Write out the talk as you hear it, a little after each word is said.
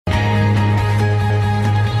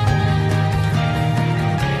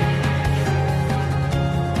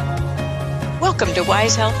Welcome to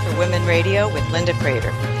Wise Health for Women Radio with Linda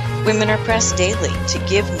Prater. Women are pressed daily to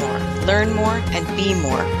give more, learn more, and be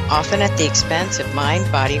more, often at the expense of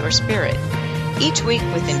mind, body, or spirit. Each week,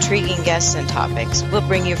 with intriguing guests and topics, we'll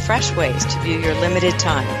bring you fresh ways to view your limited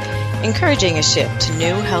time, encouraging a shift to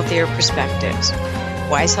new, healthier perspectives.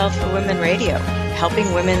 Wise Health for Women Radio,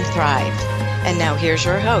 helping women thrive. And now here's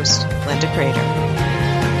your host, Linda Prater.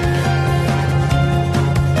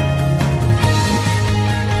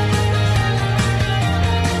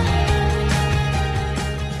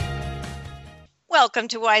 Welcome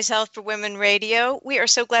to Wise Health for Women Radio. We are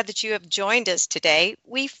so glad that you have joined us today.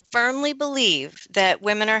 We firmly believe that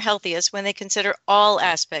women are healthiest when they consider all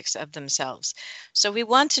aspects of themselves. So we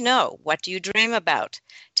want to know, what do you dream about?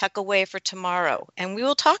 Tuck away for tomorrow. And we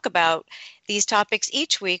will talk about these topics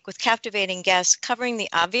each week with captivating guests covering the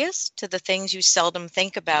obvious to the things you seldom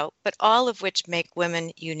think about, but all of which make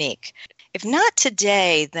women unique. If not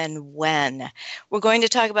today, then when? We're going to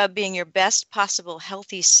talk about being your best possible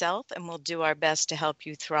healthy self, and we'll do our best to help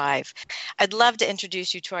you thrive. I'd love to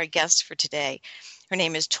introduce you to our guest for today. Her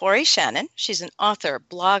name is Tori Shannon. She's an author,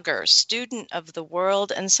 blogger, student of the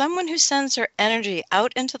world, and someone who sends her energy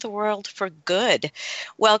out into the world for good.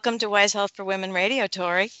 Welcome to Wise Health for Women Radio,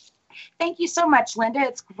 Tori. Thank you so much, Linda.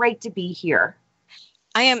 It's great to be here.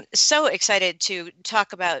 I am so excited to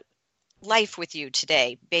talk about life with you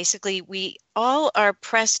today. Basically, we all are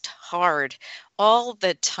pressed hard all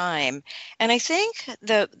the time. And I think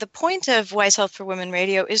the point of Wise Health for Women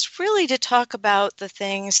Radio is really to talk about the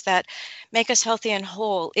things that make us healthy and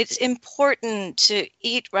whole. It's important to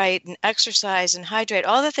eat right and exercise and hydrate,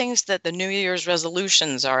 all the things that the New Year's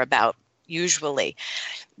resolutions are about usually.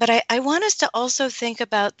 But I want us to also think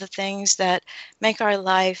about the things that make our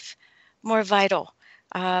life more vital,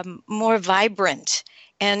 more vibrant.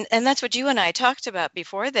 And that's what you and I talked about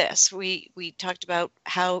before this. We talked about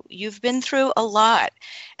how you've been through a lot,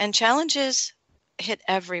 and challenges hit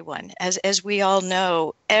everyone. As we all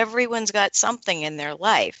know, everyone's got something in their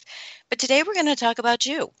life. But today we're going to talk about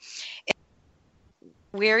you,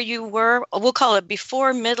 where you were, we'll call it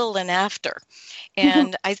before, middle, and after.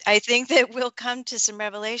 And I think that we'll come to some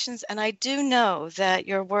revelations, and I do know that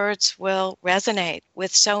your words will resonate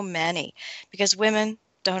with so many, because women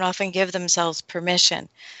don't often give themselves permission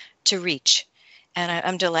to reach. And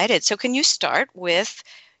I'm delighted. So can you start with,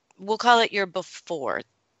 we'll call it your before.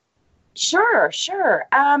 Sure.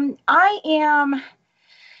 I am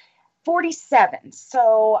 47.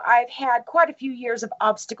 So I've had quite a few years of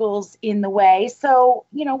obstacles in the way. So,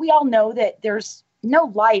 we all know that there's no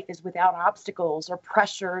life is without obstacles or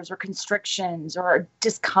pressures or constrictions or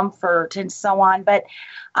discomfort and so on. But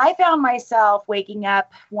I found myself waking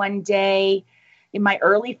up one day in my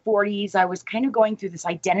early 40s. I was kind of going through this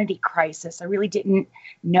identity crisis. I really didn't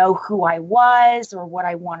know who I was or what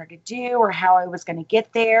I wanted to do or how I was going to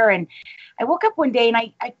get there. And I woke up one day and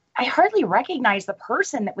I hardly recognized the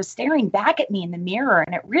person that was staring back at me in the mirror.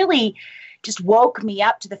 And it really just woke me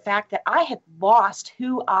up to the fact that I had lost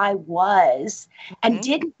who I was and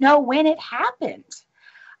didn't know when it happened.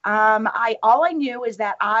 All I knew is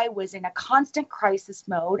that I was in a constant crisis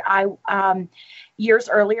mode. I years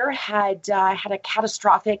earlier had a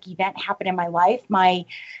catastrophic event happen in my life. My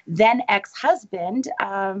then ex-husband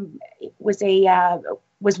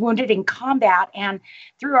was wounded in combat, and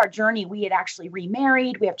through our journey, we had actually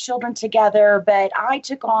remarried. We have children together, but I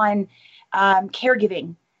took on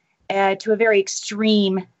caregiving to a very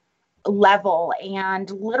extreme level and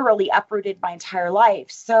literally uprooted my entire life.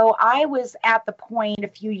 So I was at the point a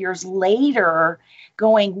few years later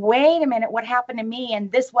going, wait a minute, what happened to me?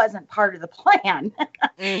 And this wasn't part of the plan.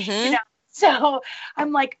 So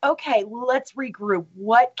I'm like, okay, let's regroup.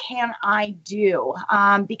 What can I do?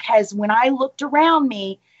 Because when I looked around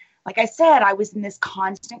me, like I said, I was in this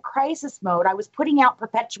constant crisis mode. I was putting out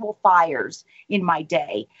perpetual fires in my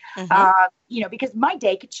day, because my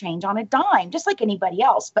day could change on a dime, just like anybody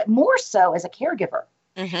else, but more so as a caregiver.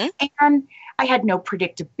 And I had no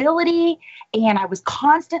predictability, and I was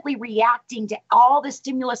constantly reacting to all the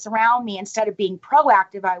stimulus around me. Instead of being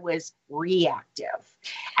proactive, I was reactive.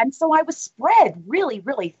 And so I was spread really,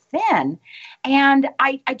 really thin, and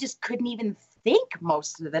I just couldn't even think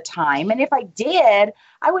most of the time. And if I did,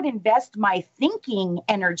 I would invest my thinking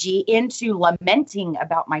energy into lamenting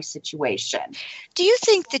about my situation. Do you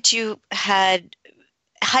think that you had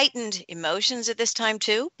heightened emotions at this time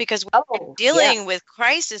too? Because dealing with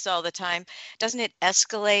crisis all the time, doesn't it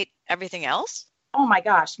escalate everything else? Oh my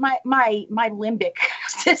gosh, my limbic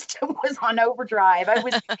system was on overdrive. I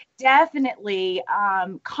was definitely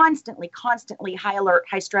constantly high alert,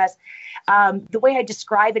 high stress. The way I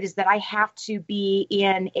describe it is that I have to be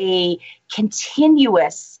in a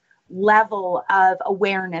continuous level of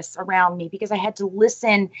awareness around me because I had to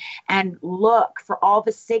listen and look for all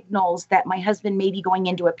the signals that my husband may be going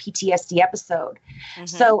into a PTSD episode.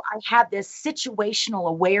 So I had this situational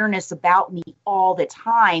awareness about me all the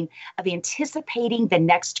time of anticipating the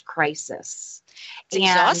next crisis. It's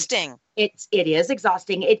exhausting. It is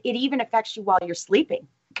exhausting. It even affects you while you're sleeping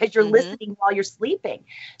because you're listening while you're sleeping.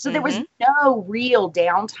 So there was no real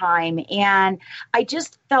downtime. And I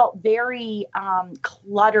just felt very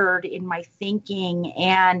cluttered in my thinking.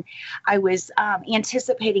 And I was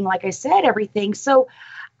anticipating, like I said, everything. So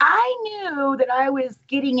I knew that I was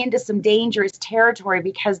getting into some dangerous territory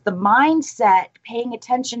because the mindset, paying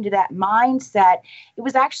attention to that mindset, it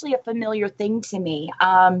was actually a familiar thing to me.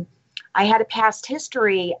 I had a past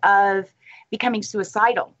history of becoming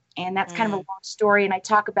suicidal. And that's kind of a long story. And I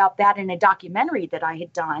talk about that in a documentary that I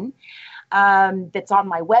had done that's on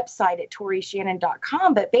my website at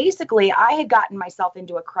ToriShannon.com. But basically, I had gotten myself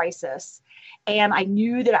into a crisis. And I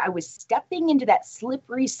knew that I was stepping into that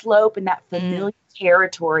slippery slope and that familiar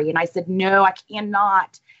territory. And I said, no, I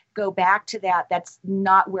cannot go back to that. That's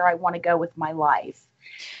not where I want to go with my life.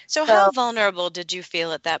 So how vulnerable did you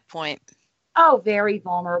feel at that point? Oh, very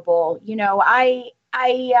vulnerable. You know,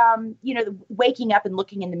 waking up and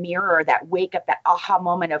looking in the mirror, that wake up, that aha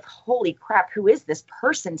moment of, holy crap, who is this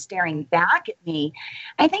person staring back at me?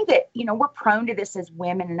 I think that, we're prone to this as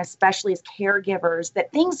women and especially as caregivers,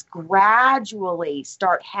 that things gradually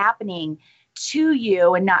start happening to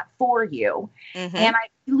you and not for you. And I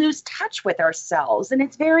lose touch with ourselves. And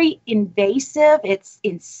it's very invasive. It's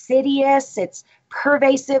insidious. It's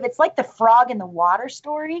pervasive. It's like the frog in the water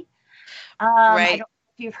story. I don't know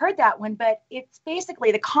if you've heard that one, but it's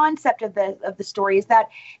basically the concept of the story is that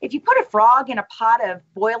if you put a frog in a pot of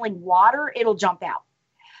boiling water, it'll jump out.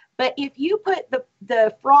 But if you put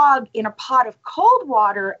the frog in a pot of cold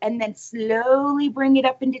water and then slowly bring it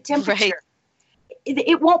up into temperature,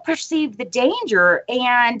 it won't perceive the danger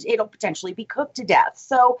and it'll potentially be cooked to death.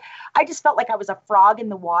 So I just felt like I was a frog in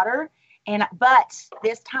the water. But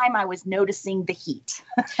this time I was noticing the heat.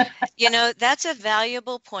 That's a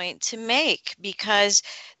valuable point to make because,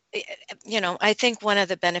 I think one of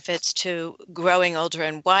the benefits to growing older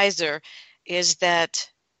and wiser is that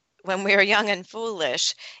when we are young and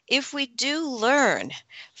foolish, if we do learn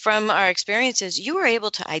from our experiences, you were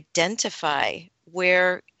able to identify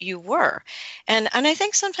where you were. And I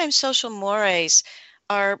think sometimes social mores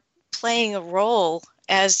are playing a role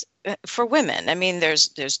as for women. I mean, there's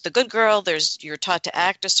the good girl, you're taught to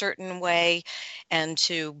act a certain way and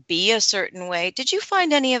to be a certain way. Did you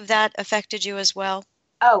find any of that affected you as well?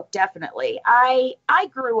 Oh, definitely. I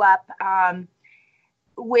grew up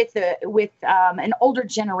with an older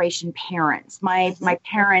generation parents. My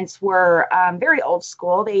parents were very old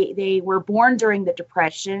school. They were born during the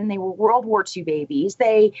Depression. They were World War II babies.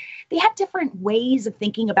 They had different ways of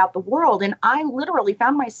thinking about the world. And I literally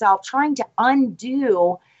found myself trying to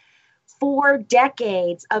undo 4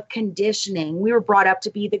 decades of conditioning. We were brought up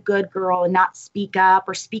to be the good girl and not speak up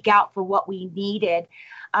or speak out for what we needed.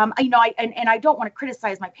 I don't want to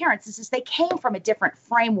criticize my parents. It's just they came from a different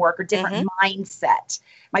framework or different mindset.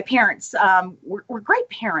 My parents were great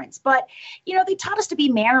parents, but, they taught us to be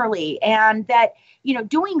mannerly and that,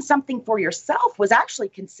 doing something for yourself was actually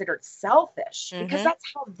considered selfish because that's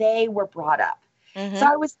how they were brought up. So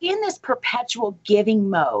I was in this perpetual giving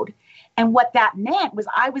mode. And what that meant was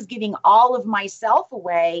I was giving all of myself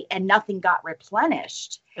away and nothing got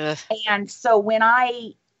replenished. And so when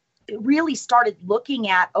I really started looking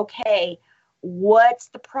at, okay, what's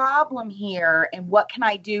the problem here and what can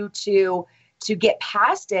I do to get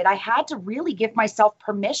past it? I had to really give myself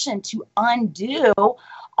permission to undo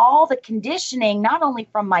all the conditioning, not only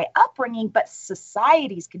from my upbringing, but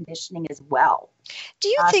society's conditioning as well. Do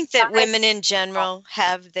you think that women in general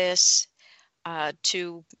have this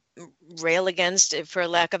to rail against, for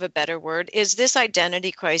lack of a better word? Is this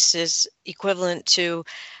identity crisis equivalent to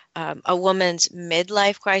a woman's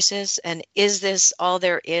midlife crisis? And is this all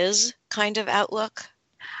there is kind of outlook?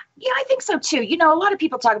 Yeah, I think so too. A lot of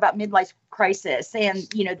people talk about midlife crisis and,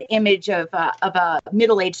 the image of a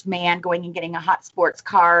middle-aged man going and getting a hot sports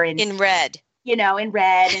car and in red. In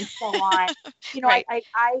red and so on. Right.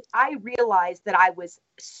 I realized that I was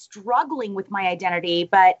struggling with my identity,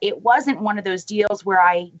 but it wasn't one of those deals where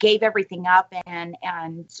I gave everything up and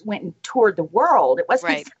went and toured the world. It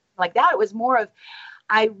wasn't like that. It was more of,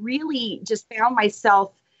 I really just found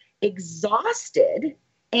myself exhausted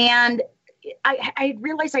and I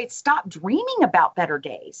realized I'd stopped dreaming about better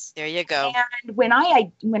days. There you go. And when I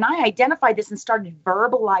identified this and started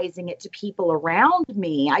verbalizing it to people around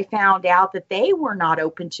me, I found out that they were not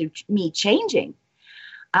open to me changing.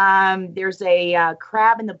 There's a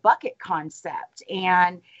crab in the bucket concept.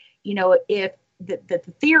 And, if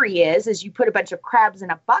the theory is you put a bunch of crabs in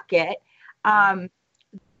a bucket,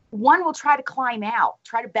 one will try to climb out,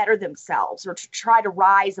 try to better themselves, or to try to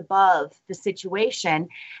rise above the situation.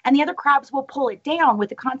 And the other crabs will pull it down with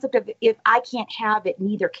the concept of, if I can't have it,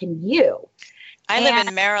 neither can you. I live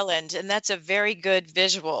in Maryland, and that's a very good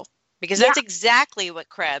visual, because that's exactly what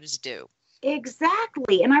crabs do.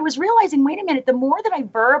 Exactly. And I was realizing, wait a minute, the more that I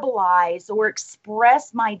verbalize or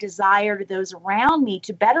express my desire to those around me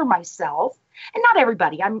to better myself, and not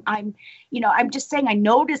everybody, I'm just saying, I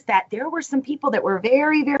noticed that there were some people that were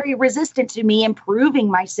very, very resistant to me improving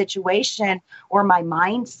my situation or my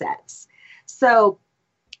mindsets. So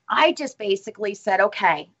I just basically said,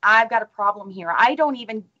 okay, I've got a problem here. I don't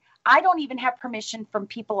even have permission from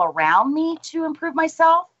people around me to improve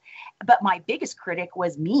myself. But my biggest critic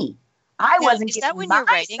was me. I wasn't giving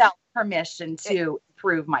myself permission to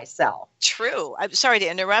improve myself. True. I'm sorry to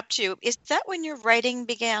interrupt you. Is that when your writing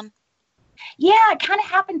began? Yeah, it kind of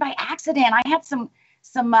happened by accident. I had some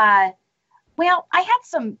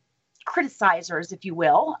criticizers, if you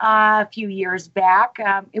will, a few years back.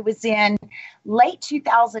 It was in late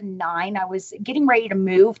 2009. I was getting ready to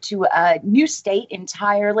move to a new state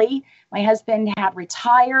entirely. My husband had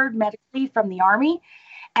retired medically from the Army,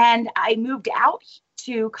 and I moved out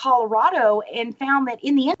to Colorado and found that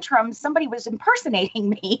in the interim, somebody was impersonating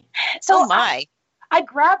me. So I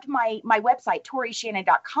grabbed my website,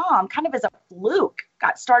 ToriShannon.com, kind of as a fluke.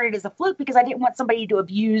 Got started as a fluke because I didn't want somebody to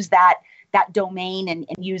abuse that domain and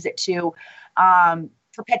use it to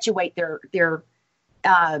perpetuate their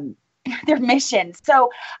mission. So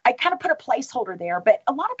I kind of put a placeholder there. But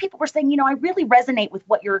a lot of people were saying, I really resonate with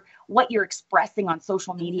what you're expressing on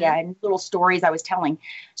social media and little stories I was telling.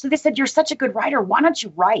 So they said, you're such a good writer. Why don't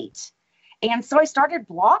you write? And so I started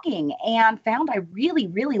blogging and found I really,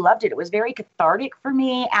 really loved it. It was very cathartic for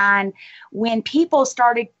me. And when people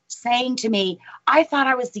started saying to me, I thought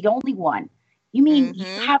I was the only one. You mean you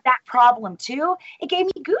have that problem too? It gave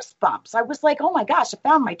me goosebumps. I was like, oh my gosh, I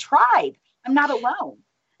found my tribe. I'm not alone.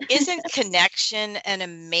 Isn't connection an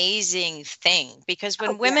amazing thing? Because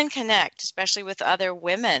when women connect, especially with other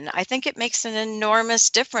women, I think it makes an enormous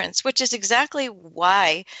difference, which is exactly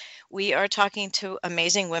why we are talking to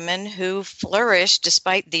amazing women who flourish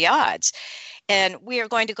despite the odds. And we are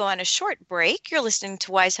going to go on a short break. You're listening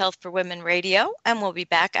to Wise Health for Women Radio, and we'll be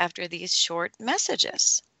back after these short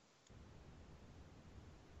messages.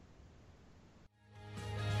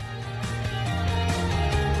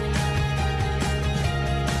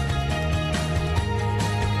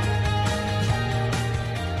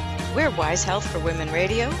 We're Wise Health for Women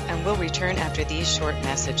Radio, and we'll return after these short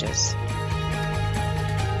messages.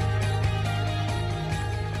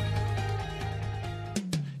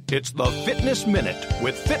 It's the Fitness Minute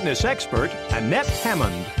with fitness expert Annette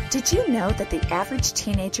Hammond. Did you know that the average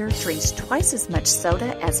teenager drinks twice as much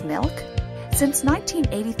soda as milk? Since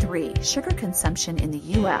 1983, sugar consumption in the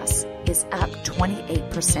U.S. is up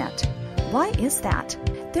 28%. Why is that?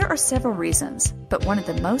 There are several reasons, but one of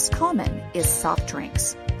the most common is soft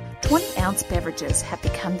drinks. 20-ounce beverages have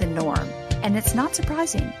become the norm, and it's not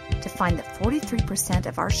surprising to find that 43%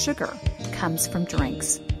 of our sugar comes from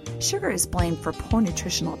drinks. Sugar is blamed for poor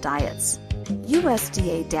nutritional diets.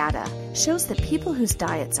 USDA data shows that people whose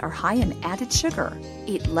diets are high in added sugar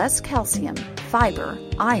eat less calcium, fiber,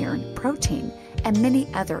 iron, protein, and many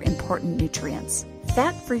other important nutrients.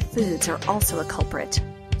 Fat-free foods are also a culprit.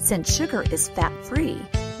 Since sugar is fat-free,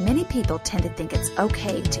 many people tend to think it's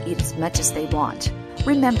okay to eat as much as they want.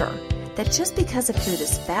 Remember that just because a food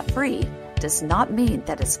is fat-free does not mean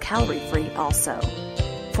that it's calorie-free also.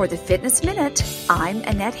 For the Fitness Minute, I'm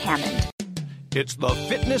Annette Hammond. It's the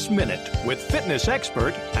Fitness Minute with fitness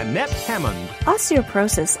expert Annette Hammond.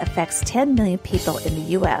 Osteoporosis affects 10 million people in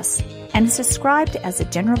the U.S. and is described as a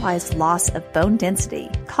generalized loss of bone density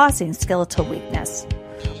causing skeletal weakness.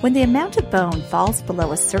 When the amount of bone falls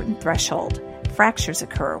below a certain threshold, fractures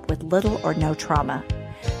occur with little or no trauma.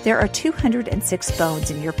 There are 206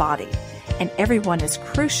 bones in your body, and every one is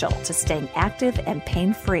crucial to staying active and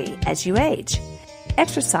pain-free as you age.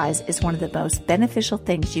 Exercise is one of the most beneficial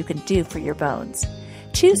things you can do for your bones.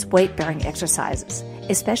 Choose weight-bearing exercises,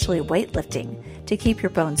 especially weightlifting, to keep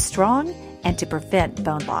your bones strong and to prevent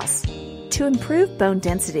bone loss. To improve bone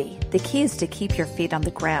density, the key is to keep your feet on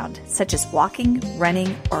the ground, such as walking,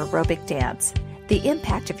 running, or aerobic dance. The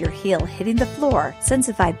impact of your heel hitting the floor sends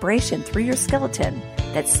a vibration through your skeleton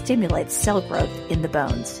that stimulates cell growth in the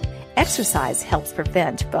bones. Exercise helps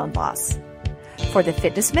prevent bone loss. For the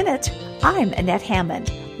Fitness Minute, I'm Annette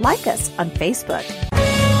Hammond. Like us on Facebook.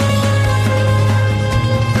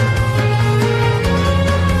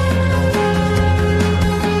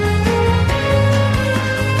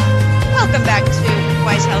 Welcome back to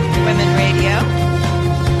Wise Health for Women Radio.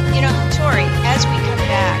 You know, Tori, as we come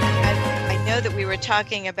back, I know that we were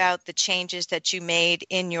talking about the changes that you made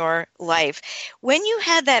in your life. When you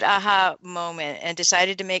had that aha moment and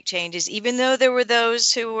decided to make changes, even though there were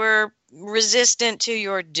those who were resistant to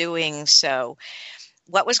your doing so,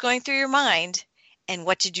 what was going through your mind and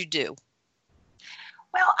what did you do?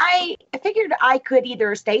 Well, I figured I could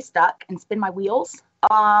either stay stuck and spin my wheels,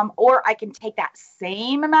 or I can take that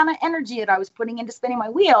same amount of energy that I was putting into spinning my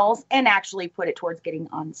wheels and actually put it towards getting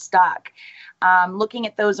unstuck. Looking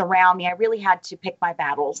at those around me, I really had to pick my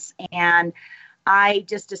battles, and I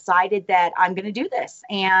just decided that I'm going to do this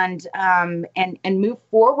and move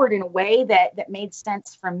forward in a way that made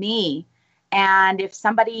sense for me. And if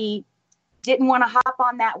somebody didn't want to hop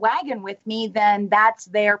on that wagon with me, then that's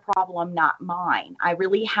their problem, not mine. I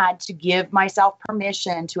really had to give myself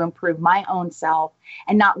permission to improve my own self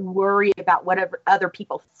and not worry about whatever other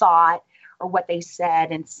people thought or what they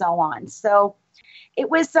said and so on. So it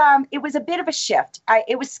was a bit of a shift.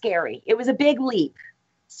 It was scary. It was a big leap.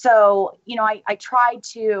 So, you know, I tried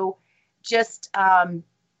to just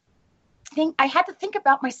think. I had to think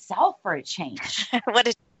about myself for a change.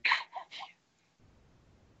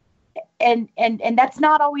 And that's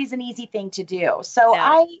not always an easy thing to do. So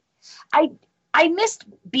no. I missed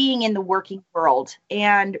being in the working world.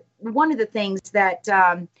 And one of the things that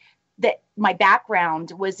my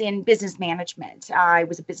background was in business management. I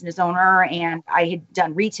was a business owner and I had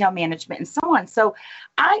done retail management and so on. So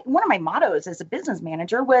one of my mottos as a business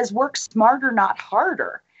manager was work smarter, not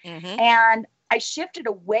harder. Mm-hmm. And I shifted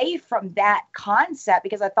away from that concept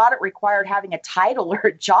because I thought it required having a title or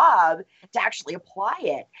a job to actually apply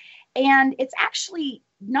it. And it's actually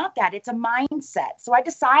not that. It's a mindset. So I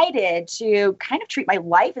decided to kind of treat my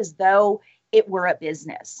life as though it were a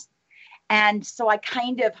business. And so I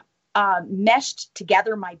kind of meshed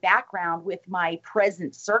together my background with my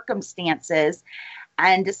present circumstances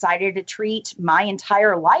and decided to treat my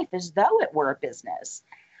entire life as though it were a business.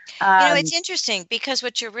 It's interesting because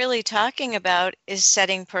what you're really talking about is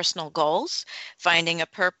setting personal goals, finding a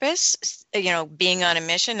purpose, being on a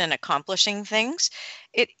mission and accomplishing things.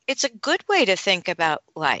 It's a good way to think about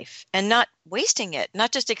life and not wasting it,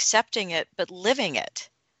 not just accepting it, but living it.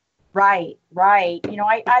 Right. I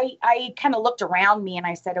kind of looked around me and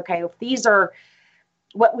I said, okay, if these are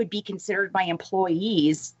what would be considered my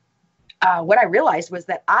employees, what I realized was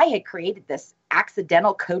that I had created this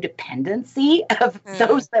accidental codependency of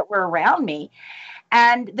those that were around me.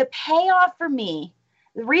 And the payoff for me,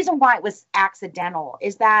 the reason why it was accidental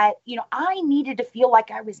is that, I needed to feel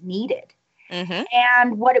like I was needed. Mm-hmm.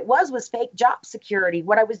 And what it was fake job security.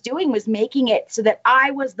 What I was doing was making it so that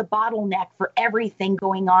I was the bottleneck for everything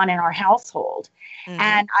going on in our household. Mm-hmm.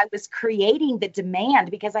 And I was creating the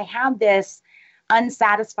demand because I had this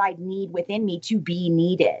unsatisfied need within me to be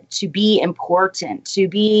needed, to be important, to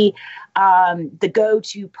be the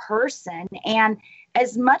go-to person. And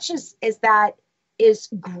as much as that is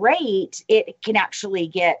great, it can actually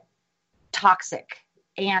get toxic.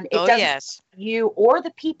 And it doesn't you or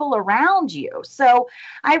the people around you. So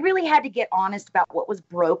I really had to get honest about what was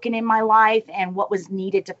broken in my life and what was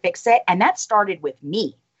needed to fix it. And that started with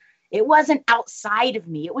me. It wasn't outside of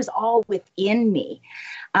me. It was all within me.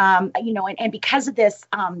 And because of this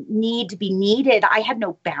need to be needed, I had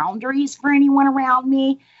no boundaries for anyone around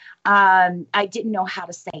me. I didn't know how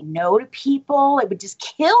to say no to people. It would just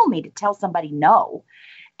kill me to tell somebody no.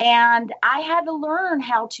 And I had to learn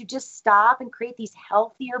how to just stop and create these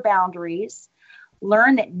healthier boundaries,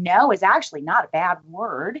 learn that no is actually not a bad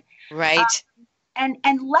word. Right. And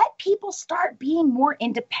let people start being more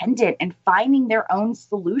independent and finding their own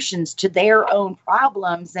solutions to their own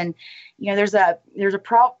problems. And, there's a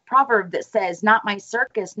proverb that says, not my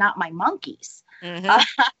circus, not my monkeys. Mm-hmm.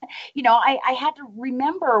 I had to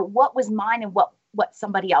remember what was mine and what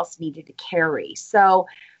somebody else needed to carry. So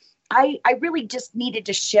I really just needed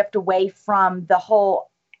to shift away from the whole,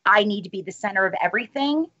 I need to be the center of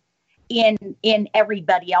everything in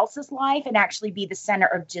everybody else's life and actually be the center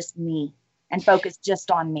of just me and focus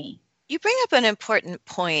just on me. You bring up an important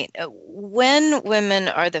point. When women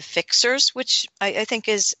are the fixers, which I think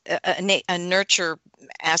is a nurture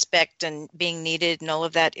aspect and being needed and all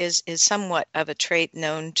of that is somewhat of a trait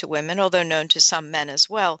known to women, although known to some men as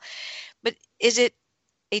well. But is it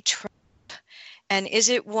a trap? And is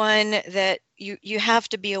it one that you have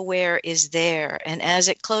to be aware is there? And as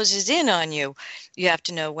it closes in on you, you have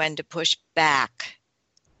to know when to push back.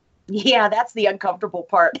 Yeah, that's the uncomfortable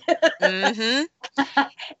part. Mm-hmm.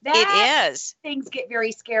 It is. Things get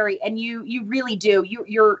very scary, and you really do.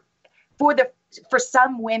 You're for for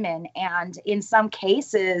some women, and in some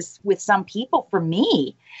cases with some people, for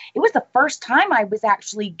me, it was the first time I was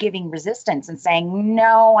actually giving resistance and saying,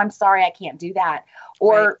 no, I'm sorry, I can't do that.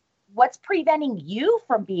 Or Right. what's preventing you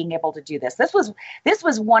from being able to do this? This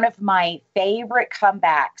was one of my favorite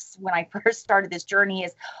comebacks when I first started this journey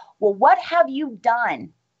is, well, what have you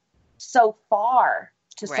done so far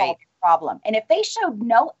to Right. solve the problem? And if they showed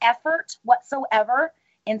no effort whatsoever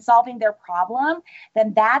in solving their problem,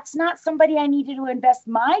 then that's not somebody I needed to invest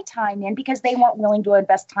my time in, because they weren't willing to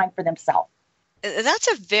invest time for themselves. That's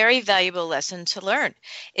a very valuable lesson to learn.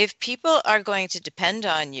 If people are going to depend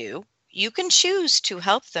on you, you can choose to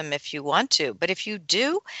help them if you want to. But if you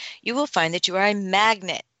do, you will find that you are a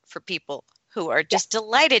magnet for people who are just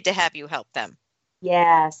delighted to have you help them.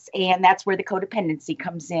 Yes. And that's where the codependency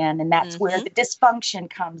comes in. And that's where the dysfunction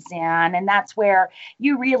comes in. And that's where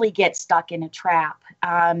you really get stuck in a trap.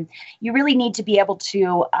 You really need to be able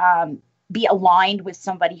to be aligned with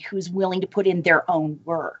somebody who's willing to put in their own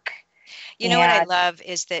work. You know what I love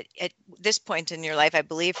is that at this point in your life, I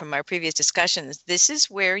believe from our previous discussions, this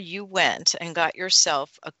is where you went and got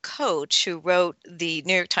yourself a coach who wrote, the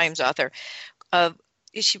New York Times author of,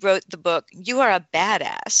 she wrote the book, You Are a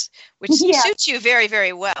Badass, which suits you very,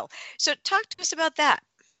 very well. So talk to us about that.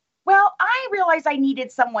 Well, I realized I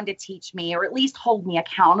needed someone to teach me, or at least hold me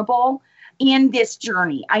accountable in this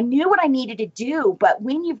journey. I knew what I needed to do, but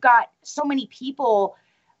when you've got so many people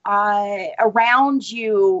around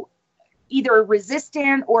you, either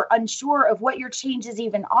resistant or unsure of what your changes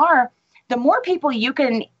even are, the more people you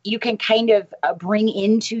can kind of bring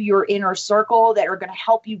into your inner circle that are going to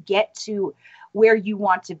help you get to where you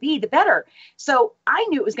want to be, the better. So I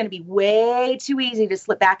knew it was going to be way too easy to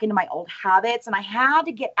slip back into my old habits, and I had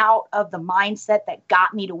to get out of the mindset that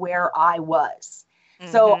got me to where I was.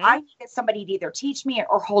 So I needed somebody to either teach me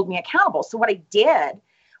or hold me accountable. So what I did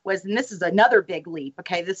was, and this is another big leap,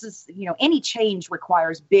 okay, this is, any change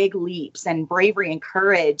requires big leaps and bravery and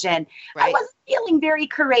courage. And I wasn't feeling very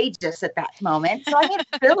courageous at that moment. So I made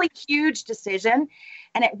a really huge decision,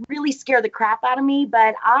 and it really scared the crap out of me.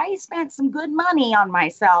 But I spent some good money on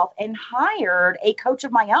myself and hired a coach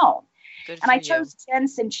of my own. And I chose Jen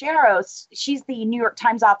Sincero. She's the New York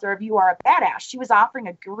Times author of You Are a Badass. She was offering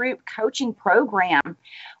a group coaching program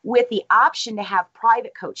with the option to have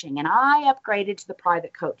private coaching. And I upgraded to the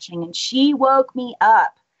private coaching. And she woke me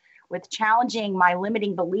up with challenging my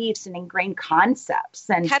limiting beliefs and ingrained concepts.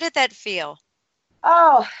 And how did that feel?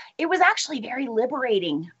 Oh, it was actually very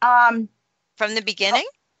liberating. From the beginning?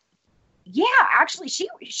 Yeah, actually, she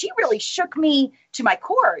really shook me to my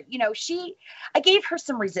core. I gave her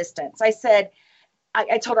some resistance. I said,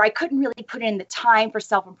 I told her I couldn't really put in the time for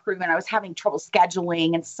self-improvement. I was having trouble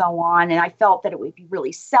scheduling and so on. And I felt that it would be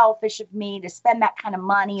really selfish of me to spend that kind of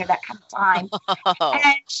money or that kind of time.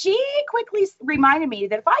 And she quickly reminded me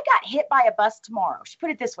that if I got hit by a bus tomorrow, she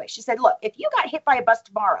put it this way. She said, look, if you got hit by a bus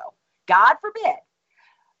tomorrow, God forbid,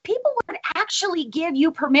 people would actually give you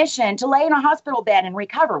permission to lay in a hospital bed and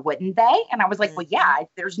recover, wouldn't they? And I was like, well, yeah,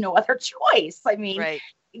 there's no other choice. I mean,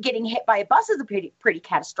 getting hit by a bus is a pretty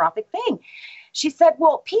catastrophic thing. She said,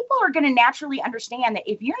 well, people are going to naturally understand that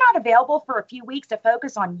if you're not available for a few weeks to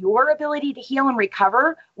focus on your ability to heal and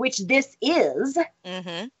recover, which this is,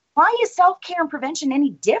 why is self-care and prevention any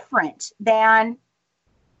different than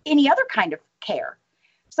any other kind of care?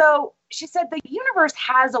 So she said, the universe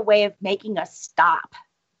has a way of making us stop.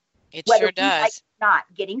 It sure does. Like not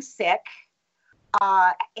getting sick,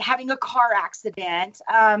 having a car accident.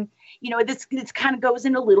 This kind of goes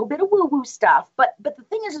into a little bit of woo-woo stuff. But the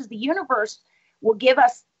thing is the universe will give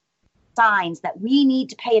us signs that we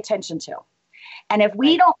need to pay attention to. And if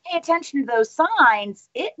we don't pay attention to those signs,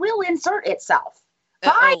 it will insert itself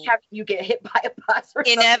by having you get hit by a bus or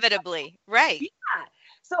inevitably. Right. Yeah.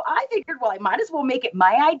 So I figured, well, I might as well make it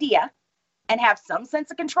my idea and have some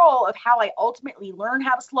sense of control of how I ultimately learn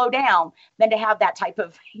how to slow down than to have that type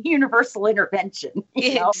of universal intervention.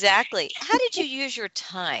 Exactly. How did you use your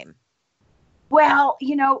time? Well,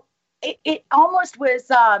 it almost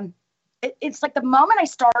was, it's like the moment I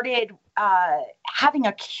started having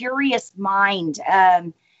a curious mind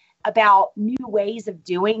about new ways of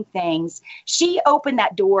doing things, she opened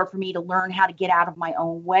that door for me to learn how to get out of my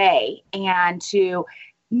own way and to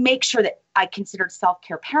make sure that I considered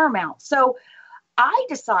self-care paramount. So I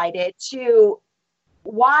decided to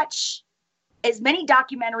watch as many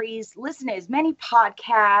documentaries, listen to as many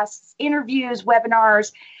podcasts, interviews,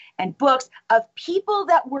 webinars, and books of people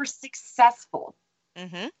that were successful.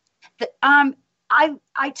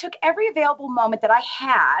 I took every available moment that I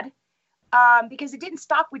had because it didn't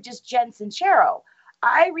stop with just Jen Sincero.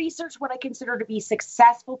 I researched what I consider to be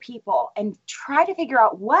successful people and try to figure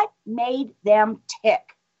out what made them tick.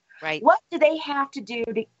 Right. What did they have to do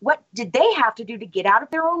to get out of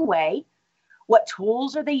their own way? What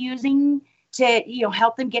tools are they using to,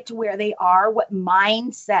 help them get to where they are? What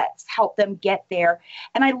mindsets help them get there?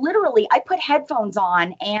 And I put headphones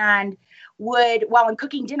on and would, while I'm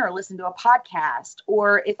cooking dinner, listen to a podcast.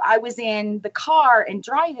 Or if I was in the car and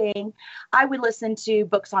driving, I would listen to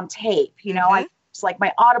books on tape. It's like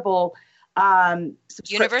my Audible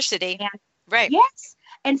University. Right. Yes.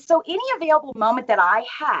 And so any available moment that I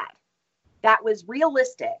had that was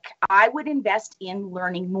realistic, I would invest in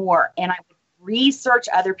learning more, and I would research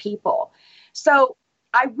other people. So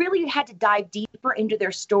I really had to dive deeper into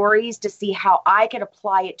their stories to see how I could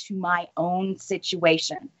apply it to my own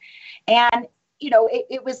situation. And,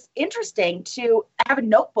 it was interesting to have a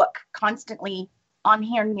notebook constantly on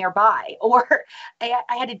hand nearby, or I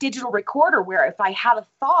had a digital recorder where if I had a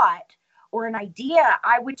thought or an idea,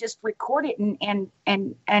 I would just record it and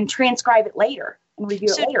transcribe it later and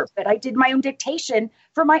review it later. But I did my own dictation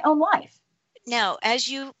for my own life. Now, as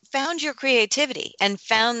you found your creativity and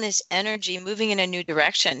found this energy moving in a new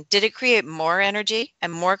direction, did it create more energy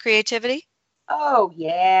and more creativity? Oh,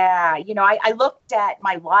 yeah. I looked at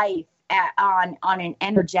my life on an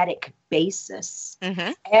energetic basis.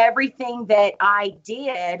 Mm-hmm. Everything that I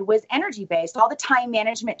did was energy based. All the time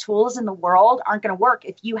management tools in the world aren't going to work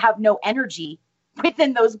if you have no energy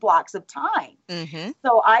within those blocks of time. Mm-hmm.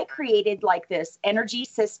 So I created like this energy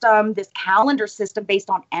system, this calendar system based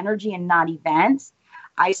on energy and not events.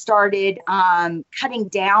 I started cutting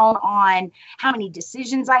down on how many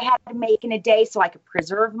decisions I had to make in a day so I could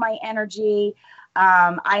preserve my energy.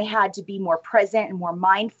 I had to be more present and more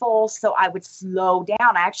mindful, so I would slow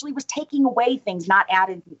down. I actually was taking away things, not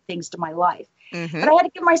adding things to my life. Mm-hmm. But I had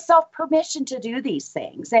to give myself permission to do these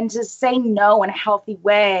things and to say no in a healthy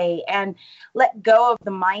way and let go of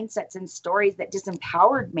the mindsets and stories that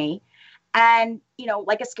disempowered me. And,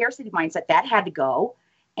 like a scarcity mindset, that had to go.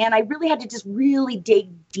 And I really had to just really dig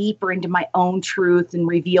deeper into my own truth and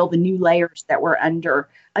reveal the new layers that were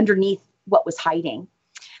underneath what was hiding.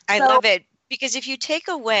 I love it. Because if you take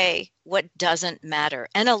away what doesn't matter,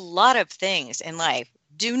 and a lot of things in life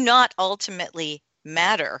do not ultimately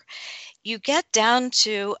matter, you get down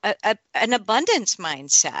to an abundance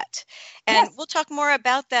mindset. And We'll talk more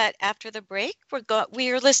about that after the break.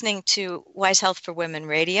 We are listening to Wise Health for Women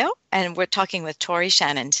Radio, and we're talking with Tori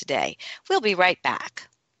Shannon today. We'll be right back.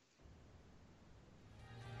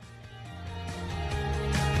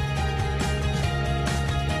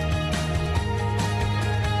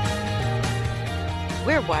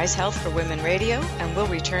 We're Wise Health for Women Radio, and we'll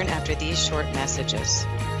return after these short messages.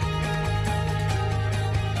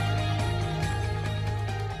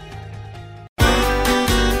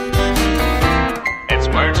 It's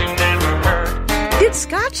words you never heard. Did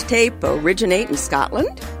Scotch tape originate in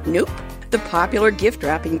Scotland? Nope. The popular gift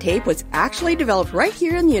wrapping tape was actually developed right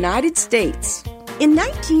here in the United States. In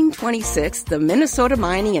 1926, the Minnesota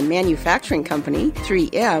Mining and Manufacturing Company,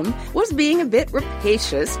 3M, was being a bit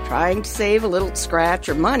rapacious, trying to save a little scratch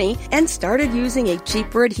or money, and started using a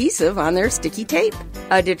cheaper adhesive on their sticky tape.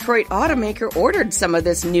 A Detroit automaker ordered some of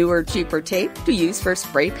this newer, cheaper tape to use for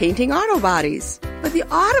spray painting auto bodies. But the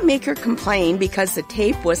automaker complained because the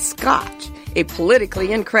tape was Scotch, a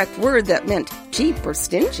politically incorrect word that meant cheap or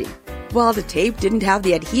stingy. While the tape didn't have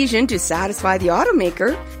the adhesion to satisfy the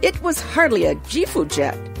automaker, it was hardly a Gifu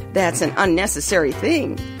jet. That's an unnecessary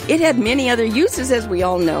thing. It had many other uses, as we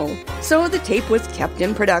all know. So the tape was kept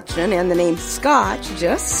in production, and the name Scotch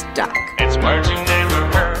just stuck. It's words you never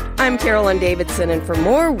heard. I'm Carolyn Davidson, and for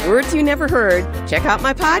more Words You Never Heard, check out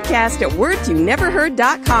my podcast at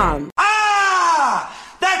wordsyouneverheard.com.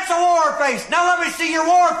 Ah! That's a war face! Now let me see your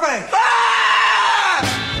war face! Ah!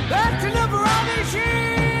 Back to number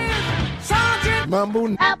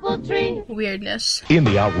Mumble Apple tree weirdness. In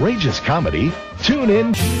the outrageous comedy, tune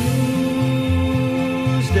in Tuesday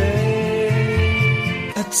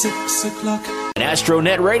at 6 o'clock.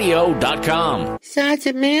 AstroNetRadio.com.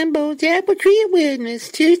 Sergeant Mambo's Apple Tree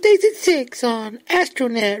Weirdness, Tuesdays at 6 on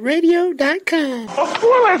AstroNetRadio.com.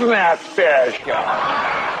 Who is that fish?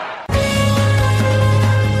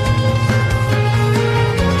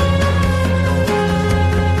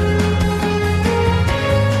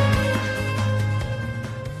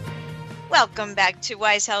 Welcome back to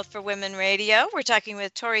Wise Health for Women Radio. We're talking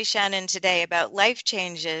with Tori Shannon today about life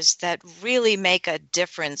changes that really make a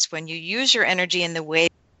difference when you use your energy in the way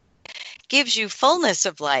that gives you fullness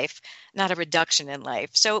of life, not a reduction in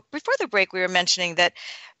life. So before the break, we were mentioning that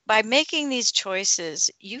by making these choices,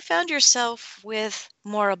 you found yourself with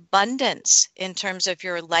more abundance in terms of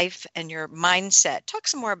your life and your mindset. Talk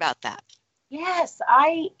some more about that. Yes,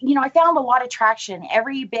 I found a lot of traction.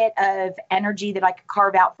 Every bit of energy that I could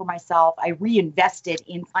carve out for myself, I reinvested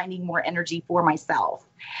in finding more energy for myself.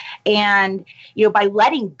 And, by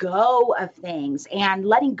letting go of things and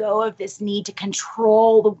letting go of this need to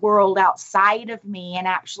control the world outside of me and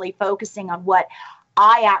actually focusing on what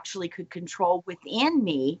I actually could control within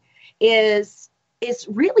me is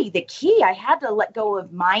really the key. I had to let go of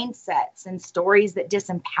mindsets and stories that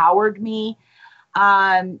disempowered me.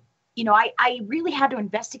 I really had to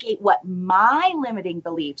investigate what my limiting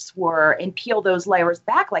beliefs were and peel those layers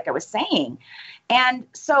back, like I was saying. And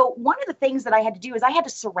so one of the things that I had to do is I had to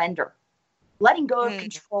surrender, letting go of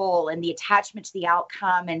control and the attachment to the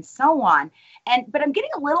outcome and so on. But I'm getting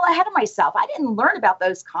a little ahead of myself. I didn't learn about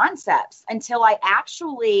those concepts until I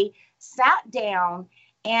actually sat down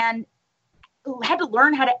and had to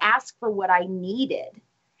learn how to ask for what I needed.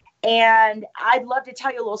 And I'd love to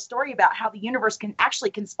tell you a little story about how the universe can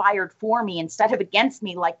actually conspired for me instead of against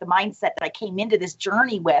me, like the mindset that I came into this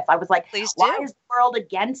journey with. I was like, why is the world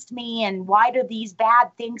against me? And why do these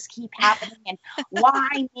bad things keep happening? And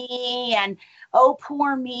why me? And oh,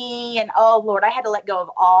 poor me. And oh, Lord, I had to let go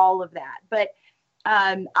of all of that. But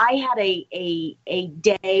I had a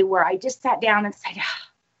day where I just sat down and said,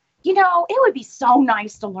 it would be so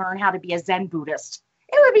nice to learn how to be a Zen Buddhist.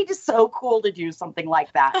 It would be just so cool to do something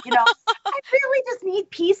like that. I really just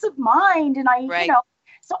need peace of mind. And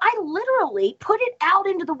so I literally put it out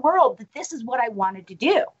into the world that this is what I wanted to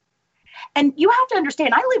do. And you have to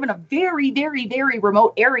understand, I live in a very, very, very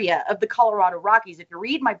remote area of the Colorado Rockies. If you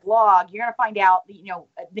read my blog, you're going to find out,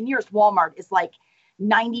 the nearest Walmart is like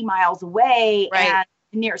 90 miles away. Right. And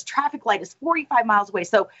the nearest traffic light is 45 miles away.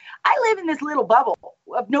 So I live in this little bubble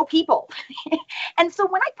of no people. And so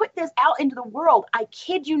when I put this out into the world, I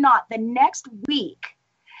kid you not, the next week,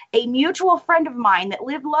 a mutual friend of mine that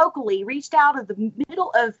lived locally reached out of the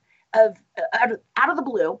middle of out of the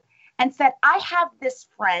blue and said, I have this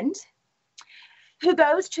friend who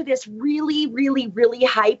goes to this really, really, really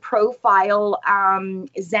high profile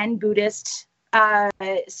Zen Buddhist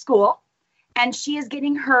school. And she is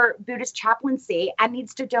getting her Buddhist chaplaincy and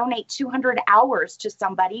needs to donate 200 hours to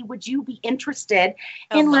somebody. Would you be interested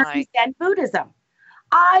in learning Zen Buddhism?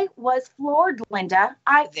 I was floored, Linda.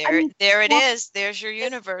 There it is. There's your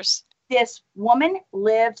universe. This woman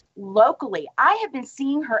lived locally. I have been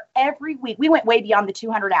seeing her every week. We went way beyond the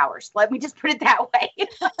 200 hours. Let me just put it that way.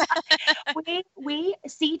 we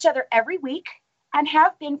see each other every week and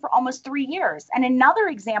have been for almost 3 years. And another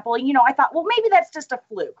example, I thought, well, maybe that's just a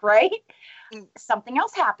fluke, right? Something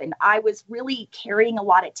else happened. I was really carrying a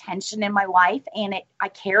lot of tension in my life, and I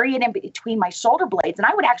carry it in between my shoulder blades, and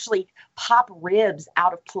I would actually pop ribs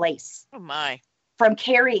out of place. Oh my. From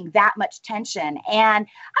carrying that much tension. And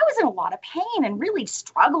I was in a lot of pain and really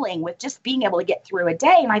struggling with just being able to get through a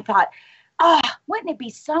day. And I thought, wouldn't it be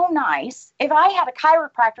so nice if I had a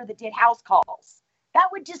chiropractor that did house calls? That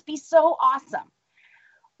would just be so awesome.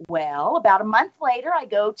 Well, about a month later, I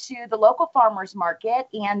go to the local farmers market,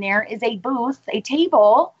 and there is a booth, a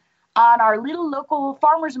table on our little local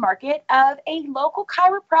farmers market of a local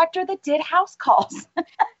chiropractor that did house calls.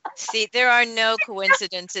 See, there are no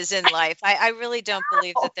coincidences in life. I really don't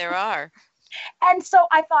believe that there are. And so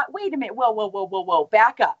I thought, wait a minute, whoa,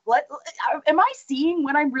 back up. Am I seeing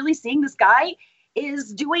what I'm really seeing? This guy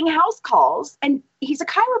is doing house calls, and he's a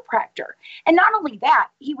chiropractor. And not only that,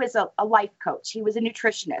 he was a life coach. He was a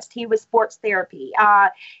nutritionist. He was sports therapy.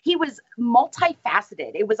 He was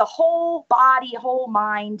multifaceted. It was a whole body, whole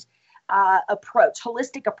mind approach,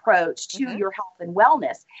 holistic approach to your health and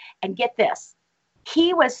wellness. And get this,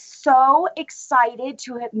 he was so excited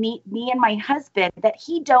to meet me and my husband that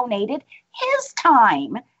he donated his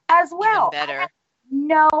time as well. Even better.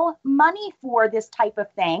 No money for this type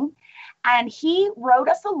of thing. And he wrote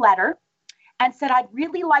us a letter and said, I'd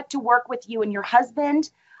really like to work with you and your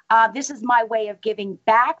husband. This is my way of giving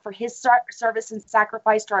back for his service and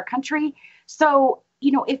sacrifice to our country. So,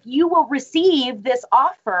 if you will receive this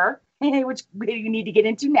offer, which you need to get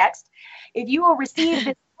into next, if you will receive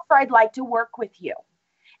this offer, I'd like to work with you.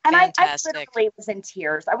 And I literally was in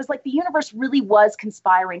tears. I was like, the universe really was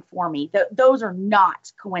conspiring for me. Those are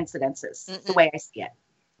not coincidences, the way I see it.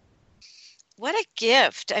 What a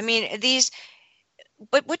gift. I mean,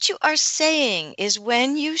 but what you are saying is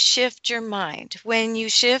when you shift your mind, when you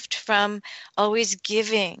shift from always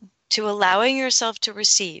giving to allowing yourself to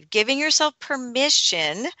receive, giving yourself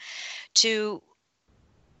permission to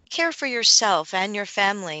care for yourself and your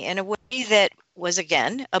family in a way that was,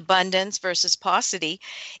 again, abundance versus paucity,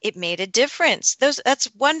 it made a difference.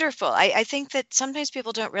 That's wonderful. I think that sometimes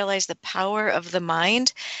people don't realize the power of the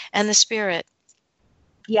mind and the spirit.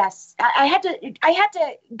 Yes, I had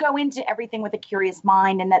to go into everything with a curious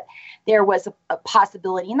mind, and that there was a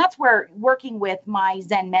possibility. And that's where working with my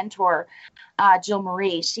Zen mentor, Jill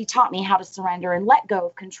Marie, she taught me how to surrender and let go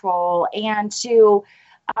of control, and to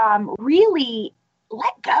really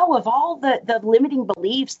let go of all the limiting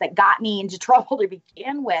beliefs that got me into trouble to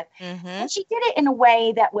begin with. Mm-hmm. And she did it in a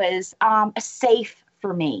way that was safe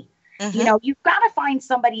for me. Mm-hmm. You know, you've got to find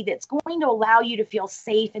somebody that's going to allow you to feel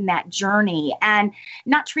safe in that journey and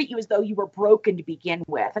not treat you as though you were broken to begin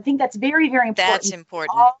with. I think that's very, very important. That's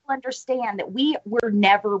important. We all understand that we were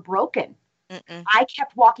never broken. Mm-mm. I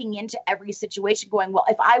kept walking into every situation going, well,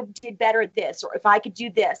 if I did better at this, or if I could do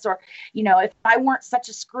this, or, you know, if I weren't such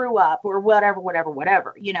a screw up, or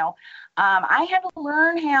whatever, you know, I had to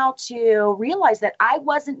learn how to realize that I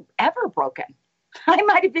wasn't ever broken. I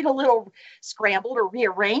might have been a little scrambled or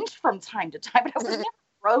rearranged from time to time, but I was never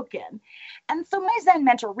broken. And so my Zen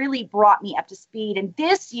mentor really brought me up to speed. And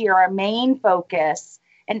this year, our main focus,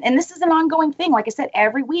 and this is an ongoing thing, like I said,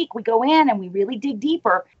 every week we go in and we really dig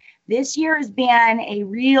deeper. This year has been a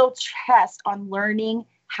real test on learning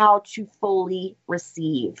how to fully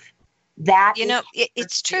receive. That, you know,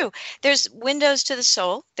 it's true. There's windows to the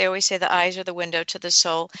soul. They always say the eyes are the window to the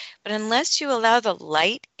soul. But unless you allow the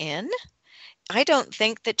light in, I don't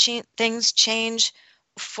think that things change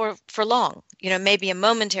for long. You know, maybe a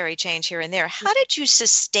momentary change here and there. How did you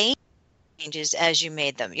sustain changes as you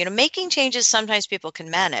made them? You know, making changes sometimes people can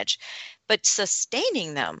manage, but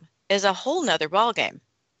sustaining them is a whole nother ballgame.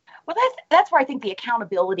 Well, that's where I think the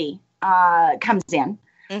accountability comes in.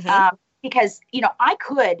 Mm-hmm. Because, you know, I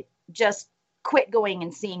could just quit going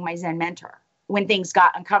and seeing my Zen mentor when things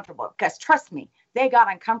got uncomfortable, because trust me, they got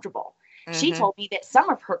uncomfortable. Mm-hmm. She told me that some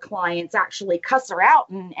of her clients actually cuss her out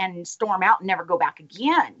and storm out and never go back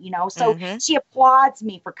again, you know. So Mm-hmm. she applauds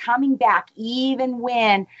me for coming back, even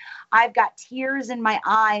when I've got tears in my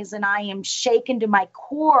eyes and I am shaken to my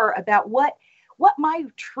core about what my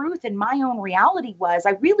truth and my own reality was.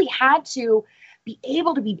 I really had to be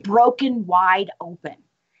able to be broken wide open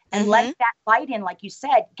and Mm-hmm. let that light in. Like you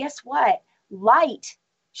said, guess what? Light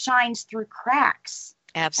shines through cracks.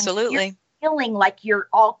 Absolutely. Feeling like you're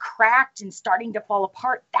all cracked and starting to fall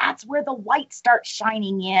apart, that's where the light starts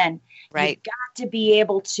shining in. Right. You've got to be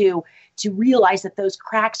able to realize that those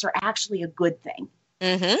cracks are actually a good thing.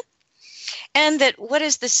 Mm-hmm. And that, what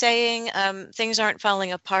is the saying? Things aren't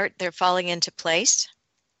falling apart, they're falling into place.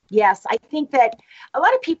 Yes, I think that a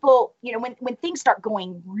lot of people, you know, when things start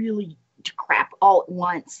going really to crap all at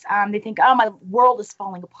once, they think, oh, my world is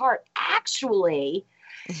falling apart. Actually,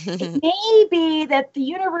 it may be that the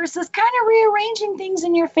universe is kind of rearranging things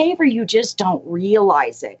in your favor. You just don't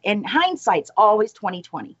realize it. And hindsight's always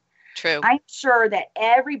 20/20. True. I'm sure that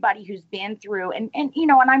everybody who's been through and you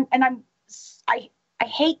know, I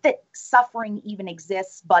hate that suffering even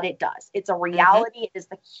exists, but it does. It's a reality. Mm-hmm. It is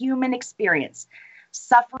the human experience.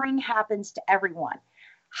 Suffering happens to everyone.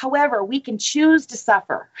 However, we can choose to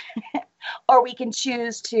suffer or we can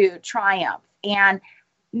choose to triumph. And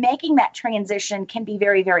making that transition can be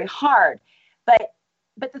very, very hard. But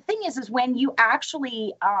the thing is when you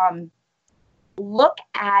actually look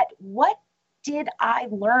at what did I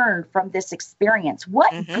learn from this experience?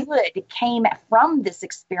 What Mm-hmm. good came from this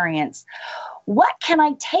experience? What can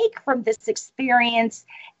I take from this experience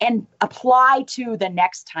and apply to the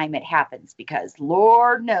next time it happens? Because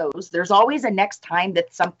Lord knows there's always a next time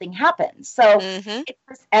that something happens. So Mm-hmm. it's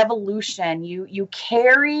this evolution. You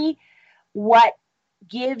carry what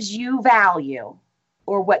gives you value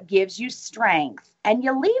or what gives you strength, and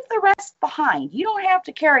you leave the rest behind. You don't have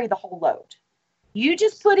to carry the whole load. You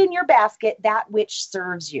just put in your basket that which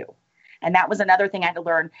serves you. And that was another thing I had to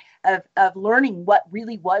learn of learning what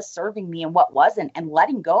really was serving me and what wasn't, and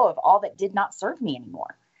letting go of all that did not serve me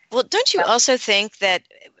anymore. Well, don't you also think that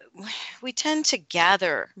we tend to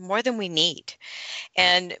gather more than we need?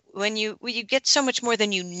 And when you get so much more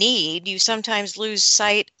than you need, you sometimes lose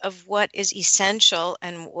sight of what is essential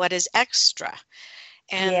and what is extra.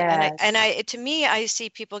 And I to me, I see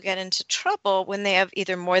people get into trouble when they have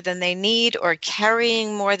either more than they need or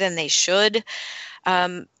carrying more than they should.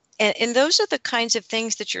 And those are the kinds of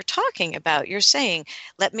things that you're talking about. You're saying,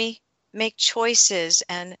 let me make choices.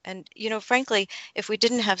 And you know, frankly, if we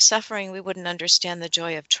didn't have suffering, we wouldn't understand the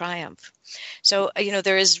joy of triumph. So, you know,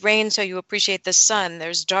 there is rain, so you appreciate the sun.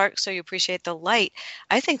 There's dark, so you appreciate the light.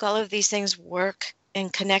 I think all of these things work in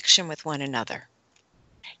connection with one another.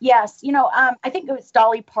 Yes. You know, I think it was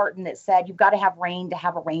Dolly Parton that said, you've got to have rain to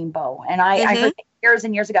have a rainbow. And I heard that years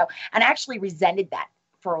and years ago, and I actually resented that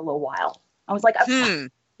for a little while. I was like, who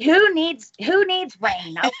needs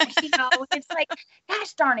rain? It's like,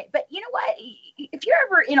 gosh darn it. But you know what? If you're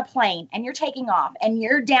ever in a plane and you're taking off and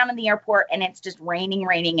you're down in the airport and it's just raining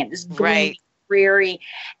and it's gloomy, dreary,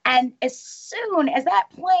 and as soon as that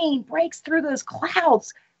plane breaks through those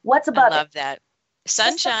clouds, what's above it? I love that.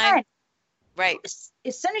 Sunshine. Right.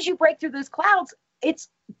 As soon as you break through those clouds, it's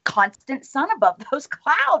constant sun above those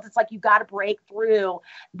clouds. It's like you got to break through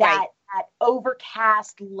that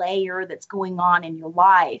overcast layer that's going on in your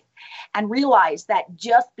life and realize that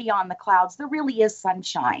just beyond the clouds, there really is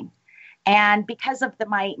sunshine. And because of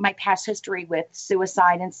my past history with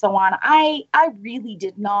suicide and so on, I really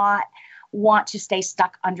did not want to stay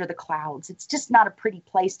stuck under the clouds. It's just not a pretty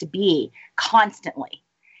place to be constantly.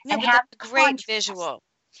 No, and but have that's a great contrast. Visual.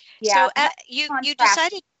 Yeah, so you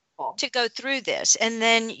decided to go through this, and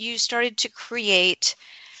then you started to create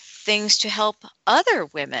things to help other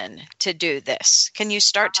women to do this. Can you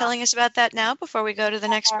start telling us about that now before we go to the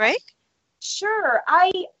next break? Sure.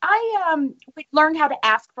 I learned how to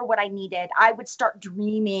ask for what I needed. I would start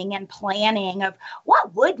dreaming and planning of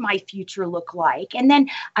what would my future look like. And then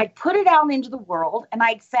I'd put it out into the world and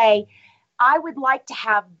I'd say, I would like to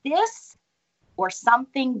have this or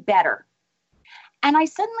something better. And I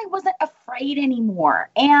suddenly wasn't afraid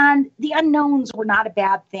anymore. And the unknowns were not a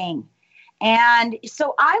bad thing. And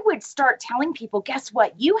so I would start telling people, guess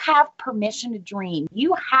what? You have permission to dream.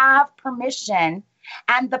 You have permission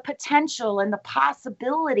and the potential and the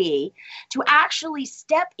possibility to actually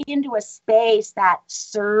step into a space that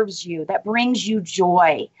serves you, that brings you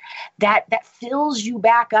joy, that fills you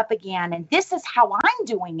back up again. And this is how I'm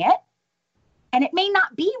doing it. And it may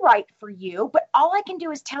not be right for you, but all I can do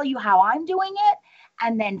is tell you how I'm doing it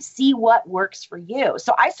and then see what works for you.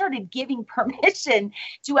 So I started giving permission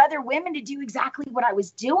to other women to do exactly what I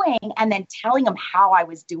was doing and then telling them how I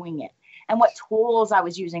was doing it and what tools I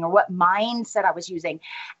was using or what mindset I was using.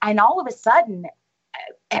 And all of a sudden,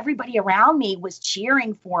 everybody around me was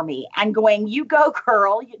cheering for me and going, you go,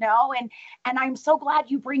 girl, and I'm so glad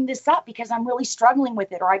you bring this up because I'm really struggling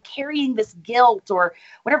with it, or I'm carrying this guilt or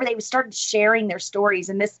whatever. They started sharing their stories,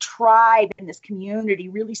 and this tribe and this community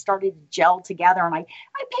really started to gel together. And I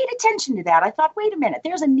paid attention to that. I thought, wait a minute,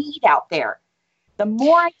 there's a need out there. The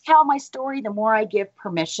more I tell my story, the more I give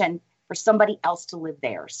permission for somebody else to live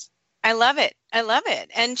theirs. I love it. I love it.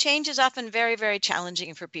 And change is often very, very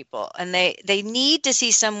challenging for people. And they need to see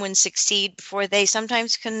someone succeed before they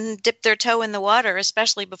sometimes can dip their toe in the water,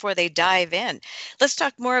 especially before they dive in. Let's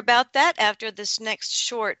talk more about that after this next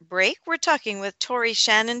short break. We're talking with Tori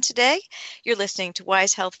Shannon today. You're listening to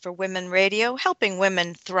Wise Health for Women Radio, helping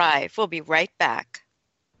women thrive. We'll be right back.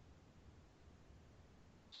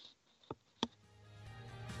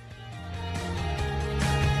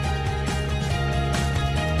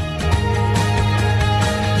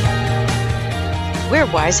 We're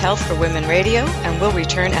Wise Health for Women Radio, and we'll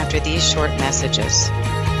return after these short messages.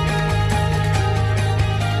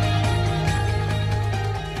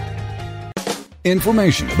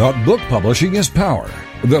 Information about book publishing is power.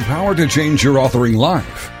 The power to change your authoring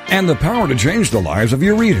life, and the power to change the lives of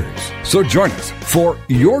your readers. So join us for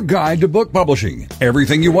Your Guide to Book Publishing.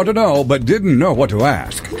 Everything you want to know but didn't know what to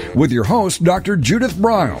ask. With your host, Dr. Judith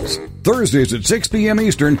Briles. Thursdays at 6 p.m.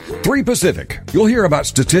 Eastern, 3 Pacific. You'll hear about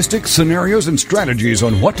statistics, scenarios, and strategies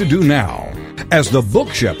on what to do now. As the book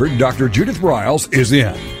shepherd, Dr. Judith Briles is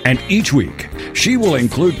in. And each week, she will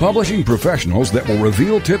include publishing professionals that will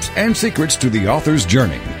reveal tips and secrets to the author's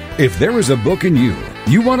journey. If there is a book in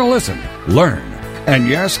you want to listen, learn, and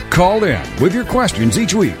yes, call in with your questions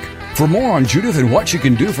each week. For more on Judith and what she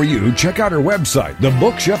can do for you, check out her website,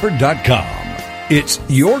 thebookshepherd.com. It's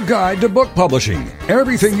Your Guide to Book Publishing.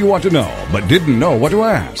 Everything you want to know but didn't know what to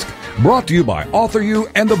ask. Brought to you by Author You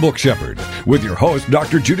and The Book Shepherd with your host,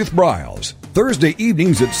 Dr. Judith Briles. Thursday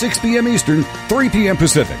evenings at 6 p.m. Eastern, 3 p.m.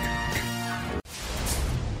 Pacific.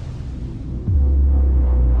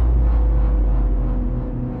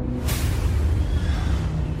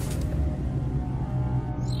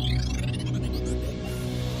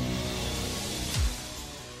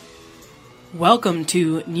 Welcome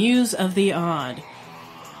to News of the Odd.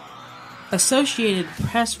 Associated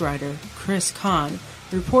Press writer Chris Kahn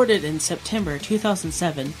reported in September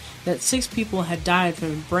 2007 that 6 people had died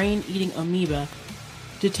from brain-eating amoeba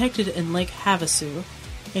detected in Lake Havasu,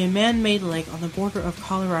 a man-made lake on the border of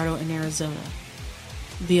Colorado and Arizona.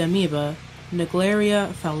 The amoeba,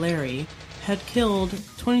 Naegleria fowleri, had killed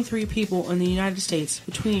 23 people in the United States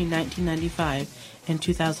between 1995 and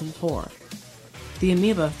 2004. The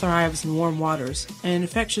amoeba thrives in warm waters, and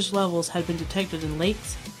infectious levels had been detected in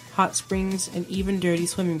lakes, hot springs, and even dirty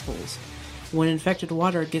swimming pools. When infected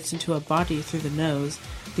water gets into a body through the nose,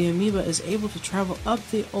 the amoeba is able to travel up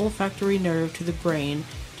the olfactory nerve to the brain,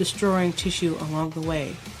 destroying tissue along the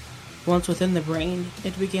way. Once within the brain,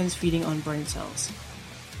 it begins feeding on brain cells.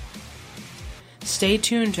 Stay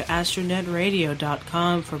tuned to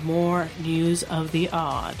astronetradio.com for more news of the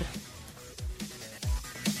odd.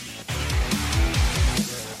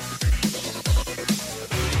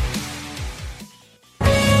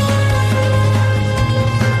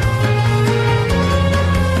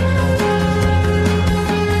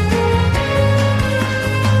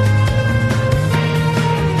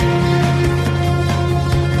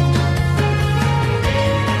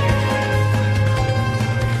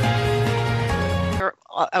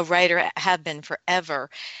 A writer, have been forever,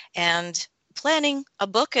 and planning a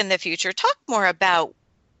book in the future. Talk more about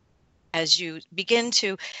as you begin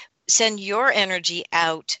to send your energy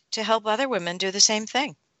out to help other women do the same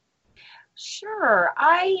thing. Sure.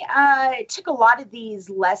 I took a lot of these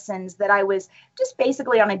lessons that I was just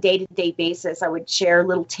basically on a day-to-day basis. I would share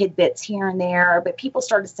little tidbits here and there, but people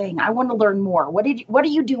started saying, I want to learn more. What are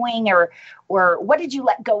you doing? Or what did you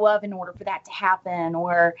let go of in order for that to happen?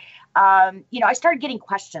 Or, I started getting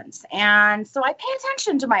questions. And so I pay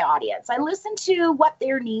attention to my audience. I listen to what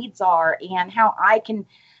their needs are and how I can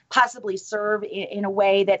possibly serve in a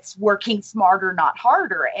way that's working smarter, not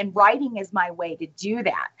harder. And writing is my way to do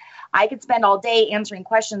that. I could spend all day answering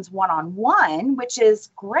questions one-on-one, which is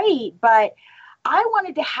great, but I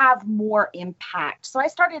wanted to have more impact. So I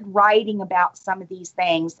started writing about some of these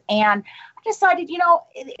things, and I decided,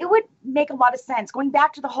 it would make a lot of sense. Going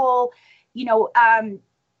back to the whole,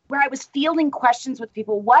 where I was fielding questions with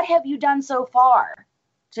people, what have you done so far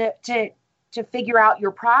to figure out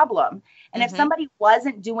your problem? And if somebody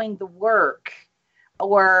wasn't doing the work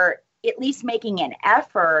or at least making an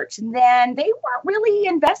effort, then they weren't really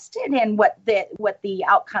invested in what the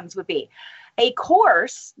outcomes would be. A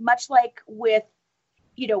course, much like with,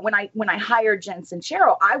 when I hired Jen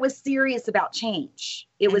Sincero, I was serious about change.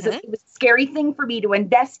 It was a scary thing for me to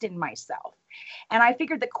invest in myself. And I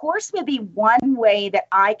figured the course would be one way that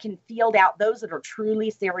I can field out those that are truly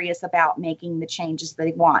serious about making the changes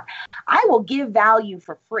they want. I will give value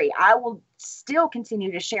for free. I will still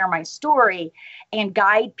continue to share my story and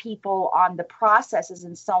guide people on the processes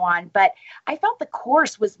and so on. But I felt the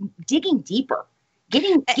course was digging deeper,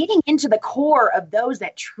 getting into the core of those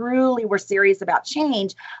that truly were serious about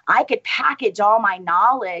change. I could package all my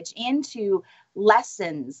knowledge into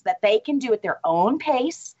lessons that they can do at their own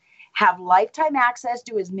pace, have lifetime access,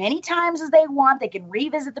 do as many times as they want. They can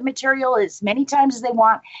revisit the material as many times as they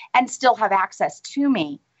want and still have access to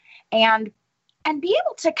me and be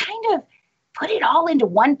able to kind of put it all into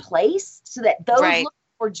one place so that those looking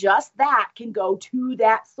for just that can go to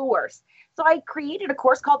that source. So I created a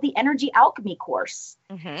course called the Energy Alchemy course,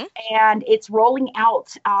 and it's rolling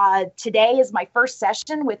out. Today is my first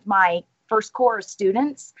session with my first core of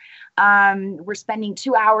students. We're spending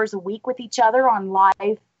 2 hours a week with each other on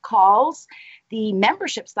live calls. The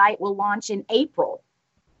membership site will launch in April.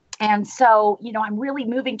 And so, I'm really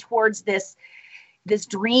moving towards this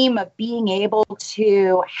dream of being able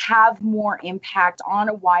to have more impact on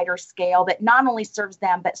a wider scale that not only serves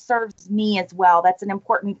them, but serves me as well. That's an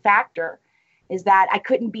important factor, is that I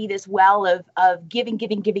couldn't be this well of giving for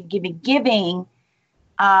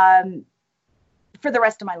the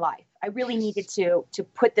rest of my life. I really needed to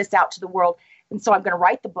put this out to the world. And so I'm going to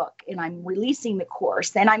write the book, and I'm releasing the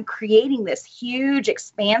course, and I'm creating this huge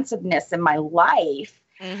expansiveness in my life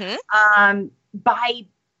by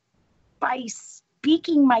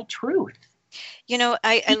speaking my truth.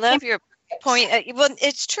 I love your point. Well,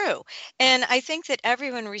 it's true. And I think that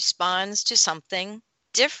everyone responds to something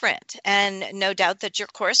different. And no doubt that your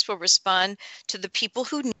course will respond to the people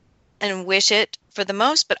who need and wish it for the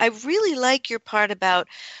most. But I really like your part about,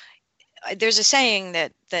 there's a saying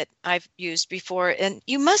that I've used before, and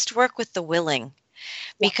you must work with the willing.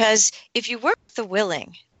 Because if you work with the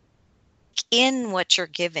willing in what you're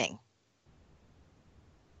giving,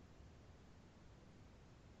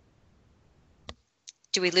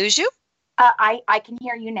 do we lose you? I can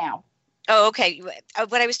hear you now. Oh, okay.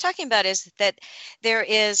 What I was talking about is that there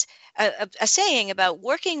is a saying about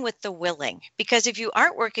working with the willing, because if you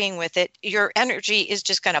aren't working with it, your energy is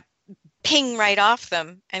just going to ping right off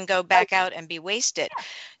them and go back out and be wasted.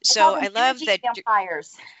 So I love that.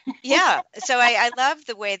 Vampires. Yeah. So I love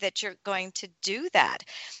the way that you're going to do that.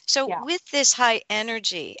 So with this high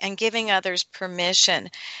energy and giving others permission,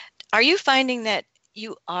 are you finding that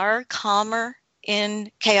you are calmer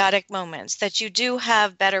in chaotic moments, that you do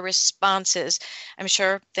have better responses? I'm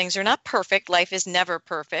sure things are not perfect. Life is never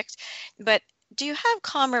perfect. But do you have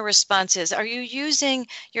calmer responses? Are you using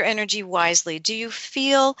your energy wisely? Do you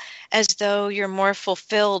feel as though you're more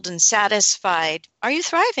fulfilled and satisfied? Are you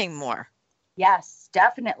thriving more? Yes,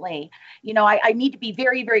 definitely. I need to be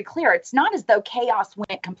very, very clear. It's not as though chaos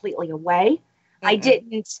went completely away. I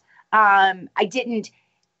didn't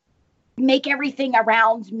make everything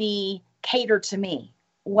around me cater to me.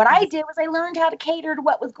 What I did was I learned how to cater to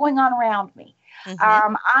what was going on around me.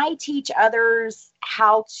 I teach others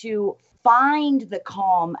how to find the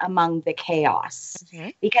calm among the chaos,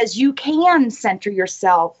 because you can center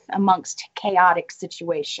yourself amongst chaotic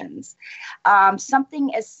situations.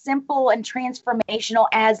 Something as simple and transformational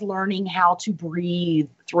as learning how to breathe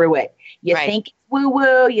through it. You think it's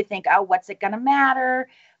woo-woo, you think, oh, what's it going to matter?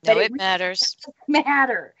 No, it matters.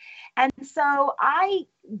 Matter. And so I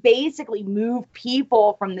basically move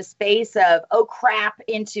people from the space of, oh crap,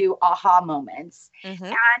 into aha moments.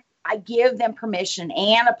 And I give them permission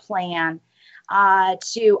and a plan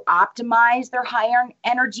to optimize their higher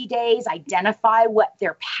energy days, identify what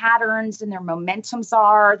their patterns and their momentums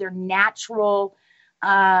are, their natural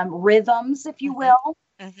rhythms, if you will,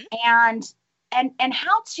 and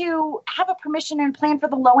how to have a permission and plan for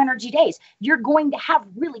the low energy days. You're going to have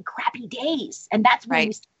really crappy days. And that's when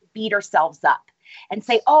we beat ourselves up and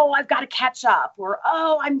say, oh, I've got to catch up, or,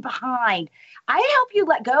 oh, I'm behind. I help you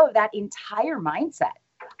let go of that entire mindset.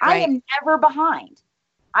 I am never behind.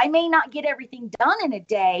 I may not get everything done in a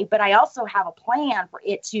day, but I also have a plan for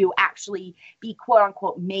it to actually be quote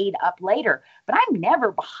unquote made up later, but I'm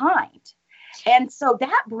never behind. And so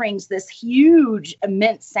that brings this huge,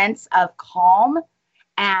 immense sense of calm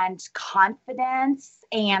and confidence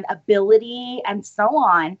and ability and so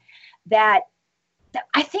on that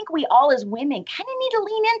I think we all as women kind of need to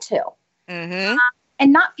lean into.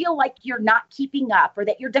 And not feel like you're not keeping up, or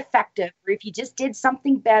that you're defective, or if you just did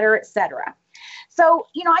something better, etc. So,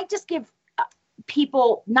 I just give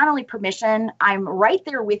people not only permission, I'm right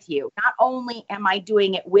there with you. Not only am I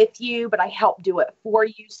doing it with you, but I help do it for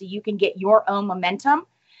you so you can get your own momentum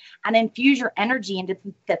and infuse your energy into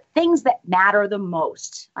the things that matter the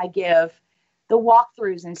most. I give the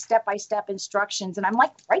walkthroughs and step-by-step instructions, and I'm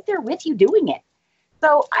like right there with you doing it.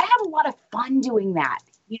 So I have a lot of fun doing that.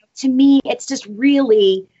 To me, it's just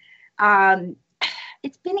really,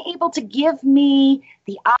 it's been able to give me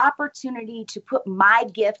the opportunity to put my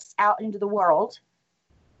gifts out into the world,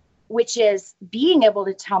 which is being able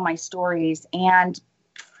to tell my stories and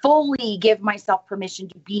fully give myself permission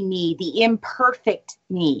to be me, the imperfect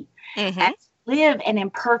me, and live an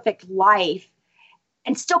imperfect life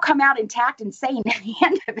and still come out intact and sane at the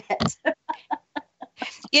end of it.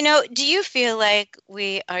 Do you feel like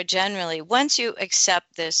we are generally, once you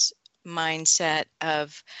accept this mindset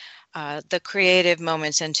of the creative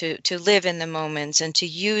moments and to live in the moments and to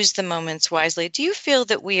use the moments wisely, do you feel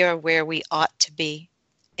that we are where we ought to be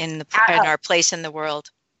in our place in the world?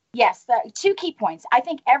 Yes, two key points. I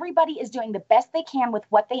think everybody is doing the best they can with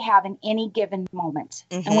what they have in any given moment.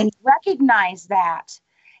 And when you recognize that,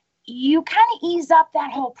 you kind of ease up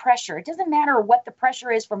that whole pressure. It doesn't matter what the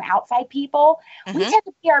pressure is from outside people. We tend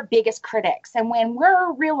to be our biggest critics. And when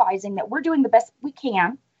we're realizing that we're doing the best we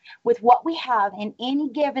can with what we have in any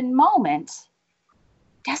given moment,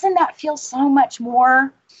 doesn't that feel so much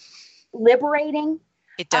more liberating?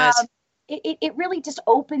 It does. It really just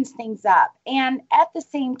opens things up. And at the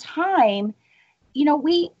same time,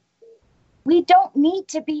 we don't need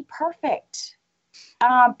to be perfect.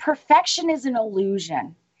 Perfection is an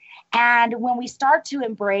illusion. And when we start to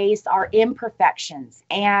embrace our imperfections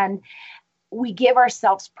and we give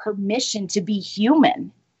ourselves permission to be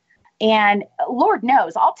human, and Lord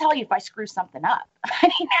knows, I'll tell you if I screw something up.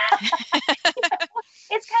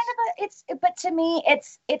 But to me,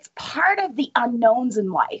 it's part of the unknowns in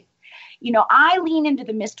life. I lean into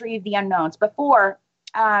the mystery of the unknowns before,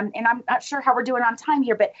 and I'm not sure how we're doing on time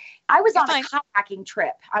here, but I was on a kayaking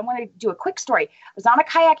trip. I want to do a quick story. I was on a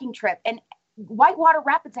kayaking trip, and whitewater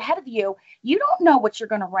rapids ahead of you, you don't know what you're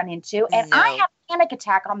going to run into. And I had a panic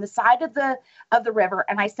attack on the side of the river.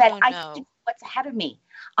 And I said, I need to know what's ahead of me.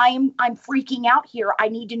 I'm freaking out here. I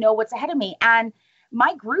need to know what's ahead of me. And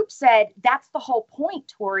my group said, that's the whole point,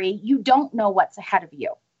 Tori. You don't know what's ahead of you.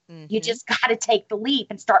 You just got to take the leap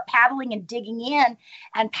and start paddling and digging in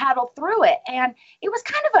and paddle through it. And it was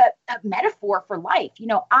kind of a metaphor for life.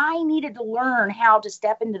 I needed to learn how to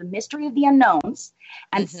step into the mystery of the unknowns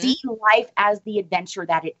and see life as the adventure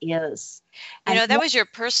that it is. That was your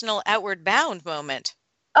personal outward bound moment.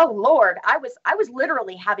 Oh, Lord, I was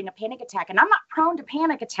literally having a panic attack, and I'm not prone to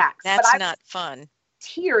panic attacks. That's not fun.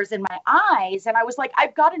 Tears in my eyes. And I was like,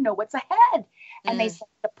 I've got to know what's ahead. And they said,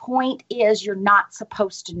 the point is you're not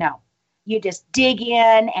supposed to know. You just dig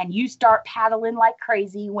in and you start paddling like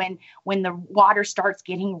crazy when the water starts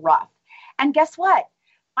getting rough. And guess what?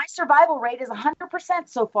 My survival rate is 100%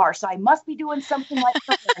 so far, so I must be doing something like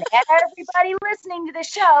that. And everybody listening to the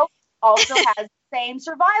show also has the same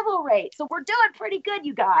survival rate. So we're doing pretty good,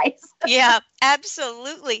 you guys. Yeah,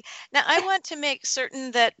 absolutely. Now, I want to make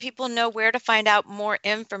certain that people know where to find out more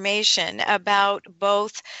information about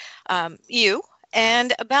both you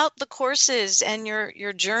and about the courses and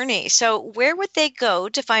your journey. So where would they go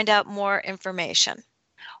to find out more information?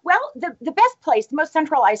 Well, the best place, the most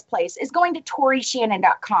centralized place, is going to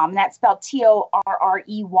ToriShannon.com. That's spelled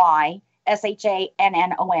TORREYSHANNON,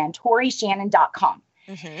 ToriShannon.com.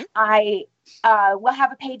 Mm-hmm. I will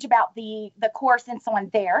have a page about the course and so on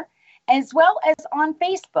there, as well as on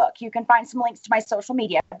Facebook. You can find some links to my social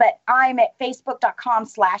media, but I'm at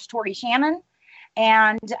facebook.com/ToriShannon.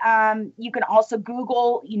 And you can also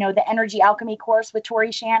Google, the Energy Alchemy course with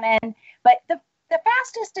Tori Shannon. But the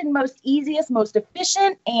fastest and most easiest, most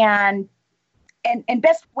efficient, and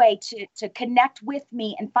best way to connect with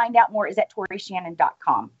me and find out more is at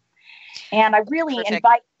ToriShannon.com. And I really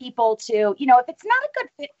invite people to, if it's not a good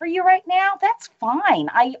fit for you right now, that's fine.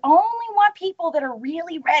 I only want people that are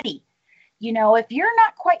really ready. If you're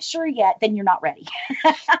not quite sure yet, then you're not ready.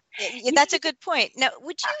 That's a good point. Now,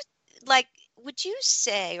 would you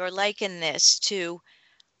say or liken this to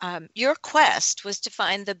your quest was to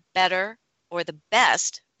find the better or the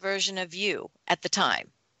best version of you at the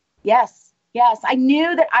time? Yes. I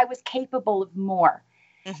knew that I was capable of more.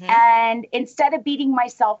 Mm-hmm. And instead of beating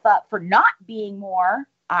myself up for not being more,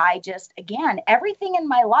 I just, everything in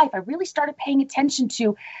my life, I really started paying attention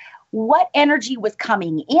to what energy was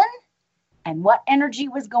coming in and what energy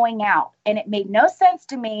was going out. And it made no sense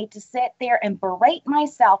to me to sit there and berate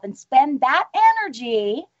myself and spend that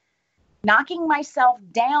energy knocking myself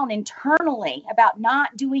down internally about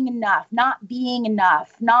not doing enough, not being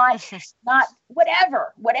enough, not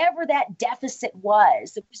whatever that deficit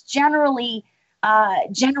was. It was generally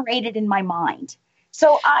generated in my mind.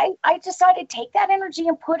 So I decided to take that energy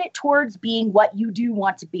and put it towards being what you do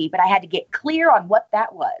want to be. But I had to get clear on what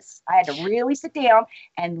that was. I had to really sit down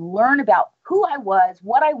and learn about who I was,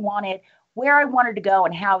 what I wanted, where I wanted to go,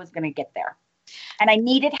 and how I was going to get there. And I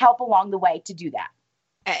needed help along the way to do that.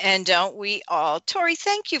 And don't we all? Tori,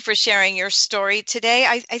 thank you for sharing your story today.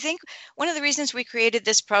 I think one of the reasons we created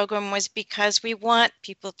this program was because we want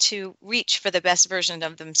people to reach for the best version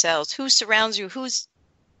of themselves. Who surrounds you? Who's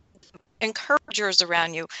encouragers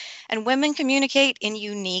around you? And women communicate in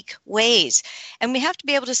unique ways. And we have to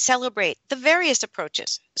be able to celebrate the various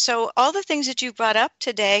approaches. So all the things that you brought up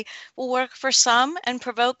today will work for some and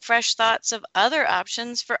provoke fresh thoughts of other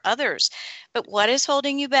options for others. But what is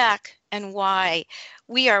holding you back and why?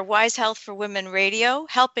 We are Wise Health for Women Radio,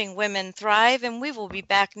 helping women thrive, and we will be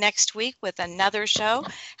back next week with another show,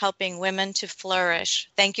 helping women to flourish.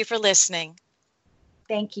 Thank you for listening.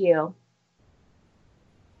 Thank you.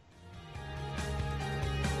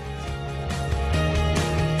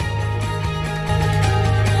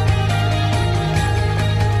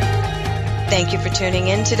 Thank you for tuning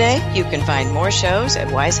in today. You can find more shows at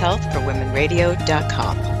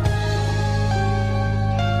wisehealthforwomenradio.com.